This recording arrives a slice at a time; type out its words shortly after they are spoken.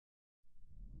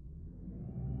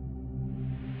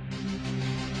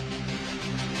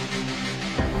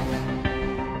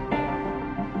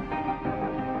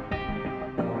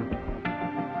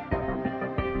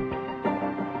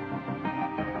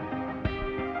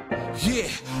Yeah,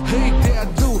 every day I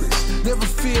do this, never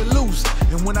feel loose.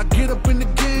 And when I get up in the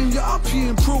game, y'all be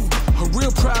improving. A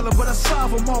real problem, but I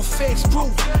solve them all facts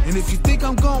proof. And if you think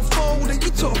I'm gon' fold, then you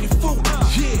talking fool.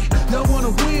 Yeah, y'all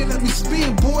wanna win, let me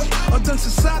spin, boy. On dunks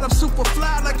aside, I'm super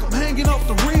fly like I'm hanging off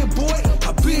the rim, boy.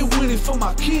 I've been winning for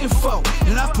my kinfolk,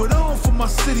 and I put on for my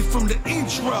city from the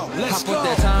intro. Let's go. I put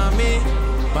that time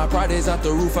in, my pride is out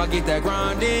the roof, I get that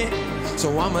grind in.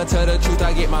 So I'ma tell the truth,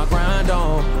 I get my grind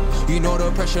on. You know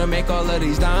the pressure make all of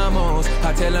these diamonds.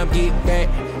 I tell them get back,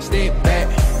 step back,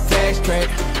 fast track,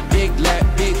 big lap,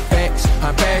 big facts.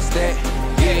 I'm past that,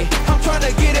 yeah. I'm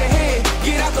tryna get ahead,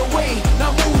 get out the way.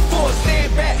 Now move forward,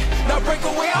 stand back, now break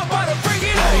away. I'm about to bring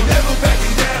it on. I ain't never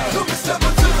backing down. Took a step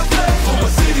into the play. For my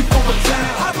city, for my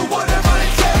town. I do whatever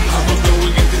it takes. I'ma go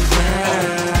and get this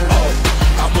crown. Oh,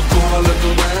 I'ma go all of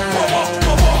the round.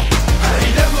 I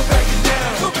ain't never backing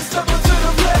down. Took a step into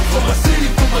the play. For my city,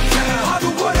 for my town. I do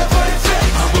whatever it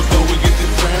takes. I'ma go and get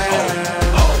this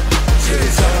crown. Oh, see the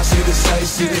time, see the sights,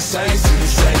 see the sights, see the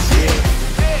sights, yeah.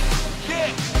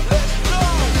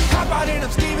 Hop out and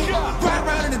I'm scheming, ride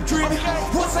around and I'm dreaming.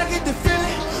 Once I get the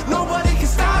feeling, nobody can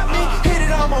stop me. Hit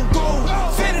it, I'm on gold,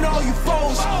 fitting all you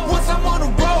foes. Once I'm on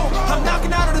the road, I'm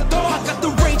knocking out of the door. I got the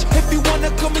range, if you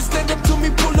wanna come and stand up to me,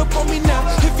 pull up on me now.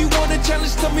 If you wanna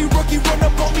challenge, tell me rookie, run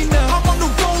up on me now. I'm on the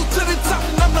road to the top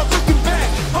and I'm not looking back.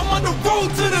 I'm on the road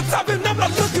to the top and I'm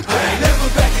not looking back. I ain't never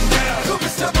backing down. Took a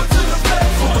step up to the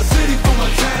plate. For my city, for my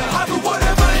town. I do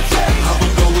whatever it takes. I'ma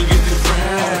go and get this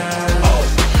crown. Oh,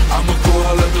 I'ma go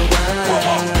all of the round.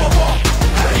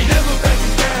 I ain't never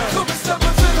backing down. Took a step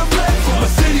up to the plate. For my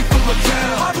city, for my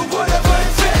town. I do whatever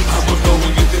it takes. I'ma go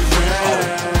and get this crown.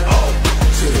 Oh,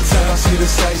 to the town, see the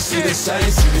sights, see the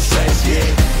sights, see the sights, yeah.